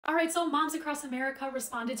Alright, so moms across America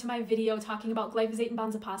responded to my video talking about glyphosate and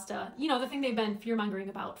bonza pasta. You know, the thing they've been fear-mongering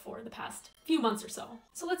about for the past few months or so.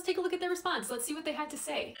 So let's take a look at their response. Let's see what they had to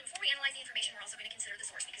say. Before we analyze the information, we're also going to consider the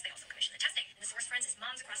source because they also commission the testing. And the source, friends, is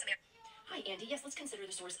moms across America. Hi, Andy. Yes, let's consider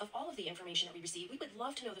the source of all of the information that we receive. We would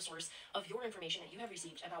love to know the source of your information that you have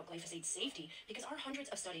received about glyphosate safety, because our hundreds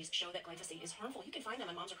of studies show that glyphosate is harmful. You can find them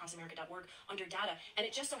on momsacrossamerica.org under data, and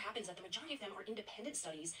it just so happens that the majority of them are independent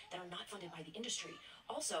studies that are not funded by the industry.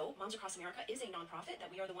 Also, Moms Across America is a nonprofit that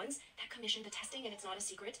we are the ones that commission the testing, and it's not a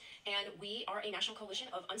secret. And we are a national coalition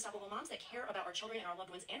of unstoppable moms that care about our children and our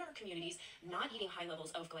loved ones and our communities not eating high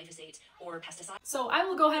levels of glyphosate or pesticide. So I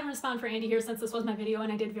will go ahead and respond for Andy here, since this was my video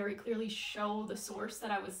and I did very clearly show the source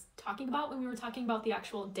that I was talking about when we were talking about the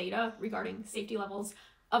actual data regarding safety levels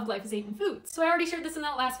of glyphosate in foods. So I already shared this in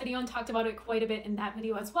that last video and talked about it quite a bit in that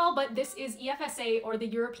video as well, but this is EFSA, or the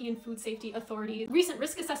European Food Safety Authority's recent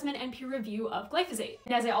risk assessment and peer review of glyphosate.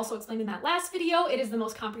 And as I also explained in that last video, it is the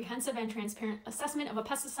most comprehensive and transparent assessment of a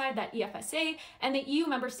pesticide that EFSA and the EU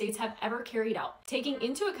member states have ever carried out, taking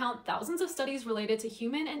into account thousands of studies related to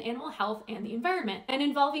human and animal health and the environment, and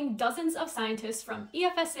involving dozens of scientists from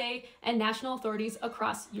EFSA and national authorities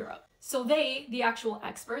across Europe. So they, the actual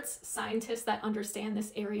experts, scientists that understand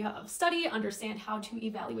this area of study, understand how to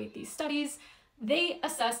evaluate these studies, they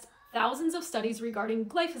assessed thousands of studies regarding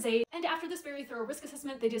glyphosate, and after this very thorough risk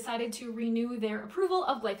assessment, they decided to renew their approval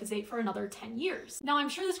of glyphosate for another 10 years. Now, I'm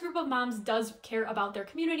sure this group of moms does care about their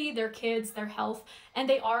community, their kids, their health, and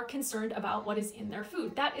they are concerned about what is in their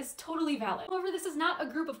food. That is totally valid. However, this is not a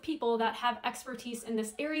group of people that have expertise in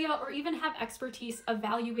this area or even have expertise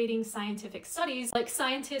evaluating scientific studies like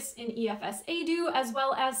scientists in EFSA do, as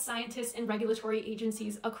well as scientists in regulatory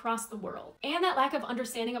agencies across the world. And that lack of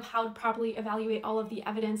understanding of how to properly evaluate all of the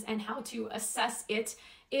evidence and how to assess it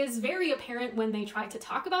is very apparent when they try to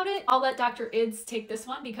talk about it. I'll let Dr. Ids take this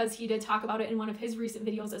one because he did talk about it in one of his recent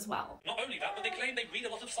videos as well. Not only that, but they claim they read a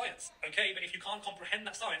lot of science. Okay, but if you can't comprehend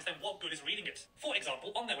that science, then what good is reading it? For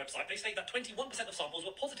example, on their website, they state that 21% of samples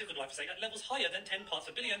were positive for glyphosate at levels higher than 10 parts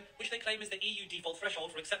per billion, which they claim is the EU default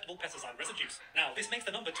threshold for acceptable pesticide residues. Now, this makes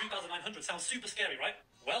the number 2,900 sound super scary, right?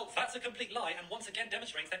 Well, that's a complete lie, and once again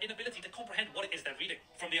demonstrates their inability to comprehend what it is they're reading.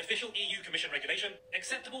 From the official EU Commission regulation,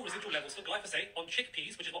 acceptable residual levels for glyphosate on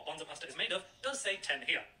chickpeas, which is what bonza pasta is made of, does say 10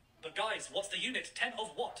 here. But guys, what's the unit? 10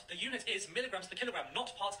 of what? The unit is milligrams per kilogram,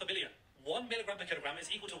 not parts per billion. 1 milligram per kilogram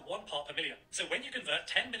is equal to 1 part per million. So when you convert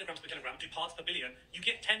 10 milligrams per kilogram to parts per billion, you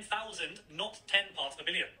get 10,000, not 10 parts per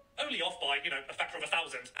billion. Only off by, a factor of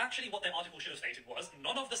 1,000. Actually, what their article should have stated was,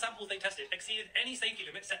 none of the samples they tested exceeded any safety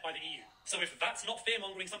limit set by the EU. So if that's not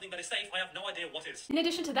fear-mongering something that is safe, I have no idea what is. In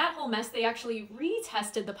addition to that whole mess, they actually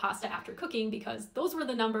retested the pasta after cooking because those were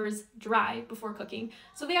the numbers dry before cooking.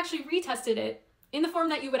 So they actually retested it in the form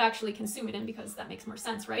that you would actually consume it in, because that makes more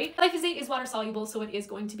sense, right? Glyphosate is water soluble, so it is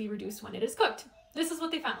going to be reduced when it is cooked. This is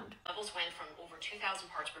what they found. Levels went from over 2,000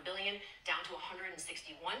 parts per billion down to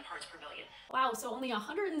 161 parts per billion. Wow, so only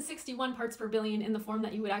 161 parts per billion in the form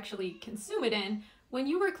that you would actually consume it in, when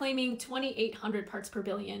you were claiming 2,800 parts per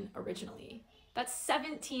billion originally. That's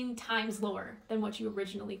 17 times lower than what you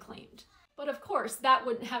originally claimed. But of course, that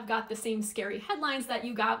wouldn't have got the same scary headlines that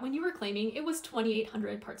you got when you were claiming it was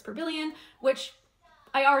 2,800 parts per billion, which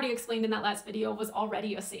I already explained in that last video was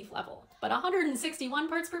already a safe level. But 161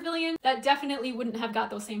 parts per billion, that definitely wouldn't have got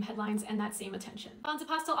those same headlines and that same attention. Bonza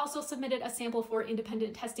Pasta also submitted a sample for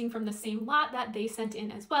independent testing from the same lot that they sent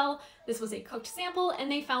in as well. This was a cooked sample,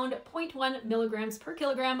 and they found 0.1 milligrams per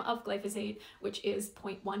kilogram of glyphosate, which is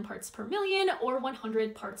 0.1 parts per million or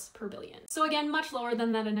 100 parts per billion. So again, much lower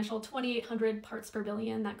than that initial 2,800 parts per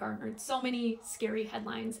billion that garnered so many scary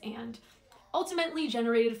headlines and ultimately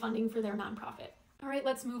generated funding for their nonprofit. All right,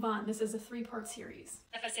 let's move on. This is a 3-part series.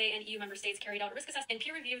 FSA and EU member states carried out a risk assessment and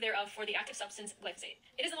peer review thereof for the active substance glyphosate.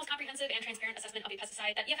 It is the most comprehensive and transparent assessment of a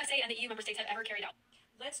pesticide that EFSA and the EU member states have ever carried out.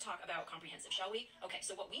 Let's talk about comprehensive, shall we? Okay,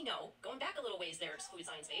 so what we know, going back a little ways there, Food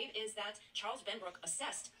Science Babe, is that Charles Benbrook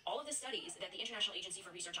assessed all of the studies that the International Agency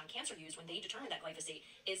for Research on Cancer used when they determined that glyphosate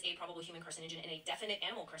is a probable human carcinogen and a definite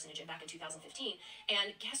animal carcinogen back in 2015.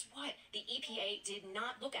 And guess what? The EPA did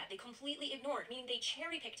not look at. They completely ignored, meaning they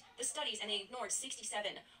cherry-picked the studies, and they ignored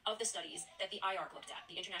 67 of the studies that the IARC looked at,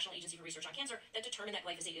 the International Agency for Research on Cancer, that determined that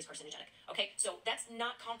glyphosate is carcinogenic. Okay, so that's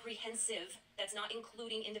not comprehensive. That's not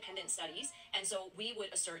including independent studies. And so we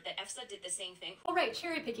would assert that EFSA did the same thing. Oh right,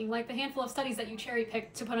 cherry picking, like the handful of studies that you cherry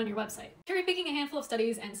picked to put on your website. Cherry picking a handful of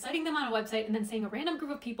studies and citing them on a website and then saying a random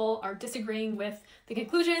group of people are disagreeing with the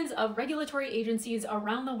conclusions of regulatory agencies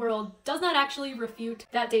around the world does not actually refute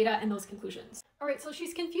that data and those conclusions. All right, so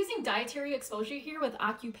she's confusing dietary exposure here with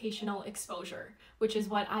occupational exposure, which is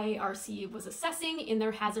what IARC was assessing in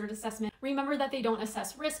their hazard assessment. Remember that they don't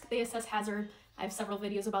assess risk, they assess hazard. I have several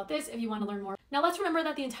videos about this if you want to learn more. Now let's remember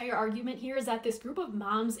that the entire argument here is that this group of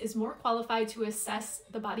moms is more qualified to assess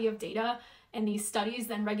the body of data and these studies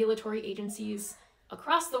than regulatory agencies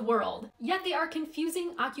across the world, yet they are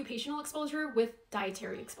confusing occupational exposure with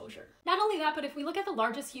dietary exposure. Not only that, but if we look at the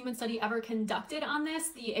largest human study ever conducted on this,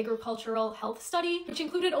 the agricultural health study, which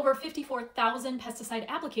included over 54,000 pesticide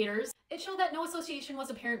applicators, it showed that no association was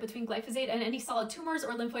apparent between glyphosate and any solid tumors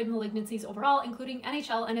or lymphoid malignancies overall, including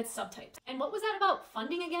NHL and its subtypes. And what was that about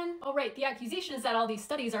funding again? Oh right, the accusation is that all these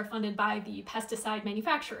studies are funded by the pesticide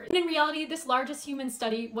manufacturers. And in reality, this largest human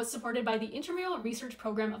study was supported by the Intramural Research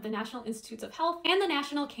Program of the National Institutes of Health and the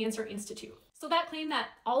National Cancer Institute. So that claim that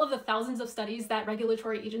all of the thousands of studies that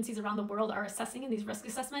regulatory agencies around the world are assessing in these risk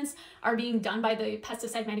assessments are being done by the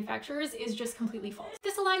pesticide manufacturers is just completely false.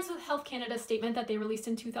 This aligns with Health Canada's statement that they released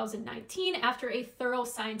in 2019 after a thorough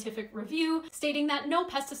scientific review, stating that no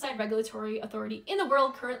pesticide regulatory authority in the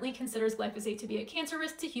world currently considers glyphosate to be a cancer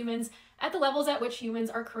risk to humans at the levels at which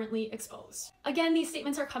humans are currently exposed. Again, these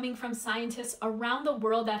statements are coming from scientists around the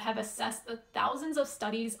world that have assessed the thousands of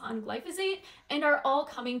studies on glyphosate and are all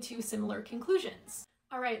coming to similar conclusions.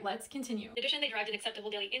 All right, let's continue. In addition, they derived an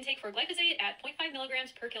acceptable daily intake for glyphosate at 0.5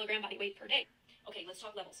 milligrams per kilogram body weight per day. Okay, let's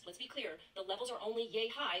talk levels. Let's be clear. The levels are only yay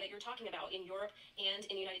high that you're talking about in Europe and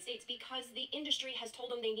in the United States because the industry has told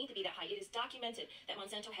them they need to be that high. It is documented that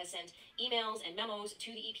Monsanto has sent emails and memos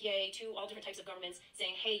to the EPA, to all different types of governments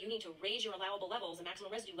saying, hey, you need to raise your allowable levels and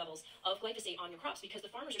maximum residue levels of glyphosate on your crops because the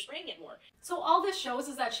farmers are spraying it more. So all this shows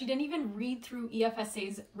is that she didn't even read through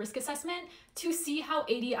EFSA's risk assessment to see how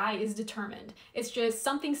ADI is determined. It's just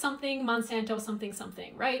something, Monsanto,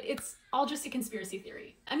 something, right? It's all just a conspiracy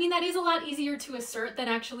theory. I mean, that is a lot easier to assert than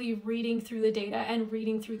actually reading through the data and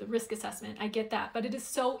reading through the risk assessment. I get that, but it is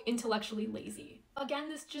so intellectually lazy. Again,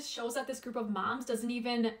 this just shows that this group of moms doesn't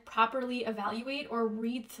even properly evaluate or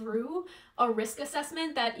read through a risk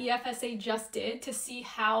assessment that EFSA just did to see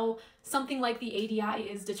how something like the ADI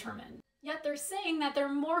is determined. Yet they're saying that they're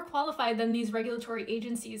more qualified than these regulatory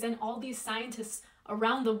agencies and all these scientists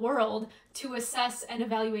around the world to assess and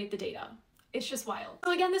evaluate the data. It's just wild.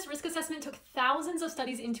 So again, this risk assessment took thousands of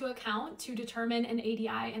studies into account to determine an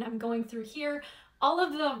ADI, and I'm going through here all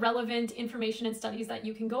of the relevant information and studies that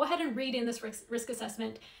you can go ahead and read in this risk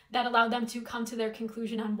assessment that allowed them to come to their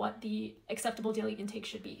conclusion on what the acceptable daily intake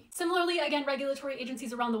should be. Similarly, again, regulatory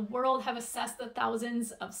agencies around the world have assessed the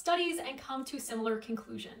thousands of studies and come to similar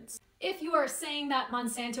conclusions. If you are saying that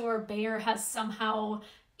Monsanto or Bayer has somehow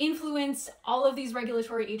influence all of these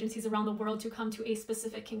regulatory agencies around the world to come to a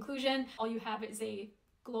specific conclusion, all you have is a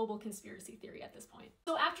global conspiracy theory at this point.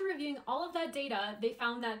 So after reviewing all of that data, they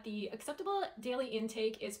found that the acceptable daily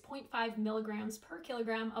intake is 0.5 milligrams per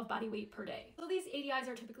kilogram of body weight per day. So these ADIs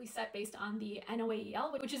are typically set based on the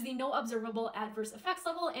NOAEL, which is the no observable adverse effects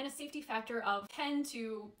level, and a safety factor of 10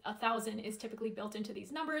 to 1,000 is typically built into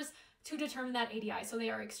these numbers to determine that ADI, so they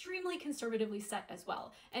are extremely conservatively set as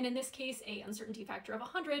well. And in this case, a uncertainty factor of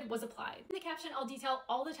 100 was applied. In the caption, I'll detail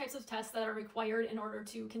all the types of tests that are required in order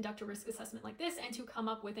to conduct a risk assessment like this and to come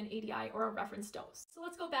up with an ADI or a reference dose. So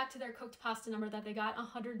let's go back to their cooked pasta number that they got,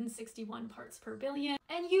 161 parts per billion,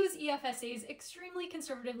 and use EFSA's extremely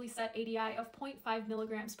conservatively set ADI of 0.5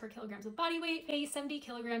 milligrams per kilograms of body weight. A 70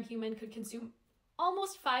 kilogram human could consume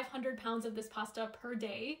almost 500 pounds of this pasta per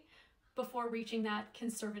day before reaching that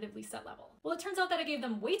conservatively set level. Well, it turns out that I gave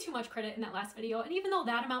them way too much credit in that last video, and even though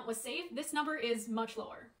that amount was safe, this number is much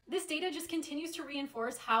lower. This data just continues to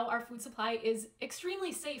reinforce how our food supply is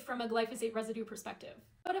extremely safe from a glyphosate residue perspective.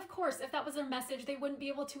 But of course, if that was their message, they wouldn't be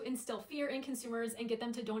able to instill fear in consumers and get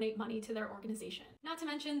them to donate money to their organization. Not to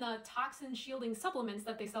mention the toxin shielding supplements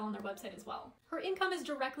that they sell on their website as well. Her income is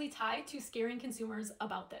directly tied to scaring consumers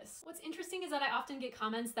about this. What's interesting is that I often get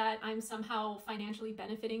comments that I'm somehow financially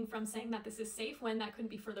benefiting from saying that this is safe when that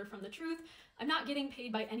couldn't be further from the truth. I'm not getting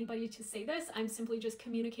paid by anybody to say this, I'm simply just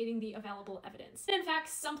communicating the available evidence. And in fact,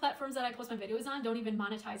 some platforms that I post my videos on don't even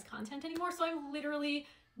monetize content anymore, so I'm literally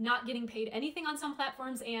not getting paid anything on some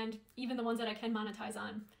platforms, and even the ones that I can monetize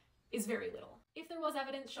on is very little. If there was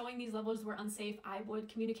evidence showing these levels were unsafe, I would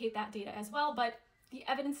communicate that data as well, but The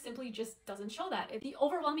evidence simply just doesn't show that. The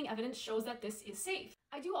overwhelming evidence shows that this is safe.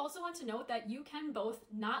 I do also want to note that you can both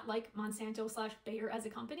not like Monsanto/Bayer as a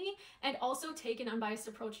company and also take an unbiased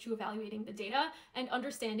approach to evaluating the data and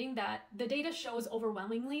understanding that the data shows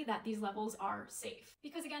overwhelmingly that these levels are safe.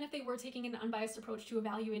 Because again, if they were taking an unbiased approach to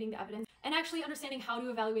evaluating the evidence and actually understanding how to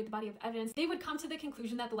evaluate the body of evidence, they would come to the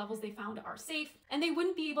conclusion that the levels they found are safe, and they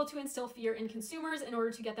wouldn't be able to instill fear in consumers in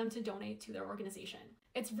order to get them to donate to their organization.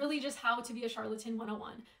 It's really just how to be a charlatan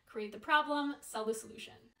 101. Create the problem, sell the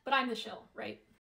solution. But I'm the shill, right?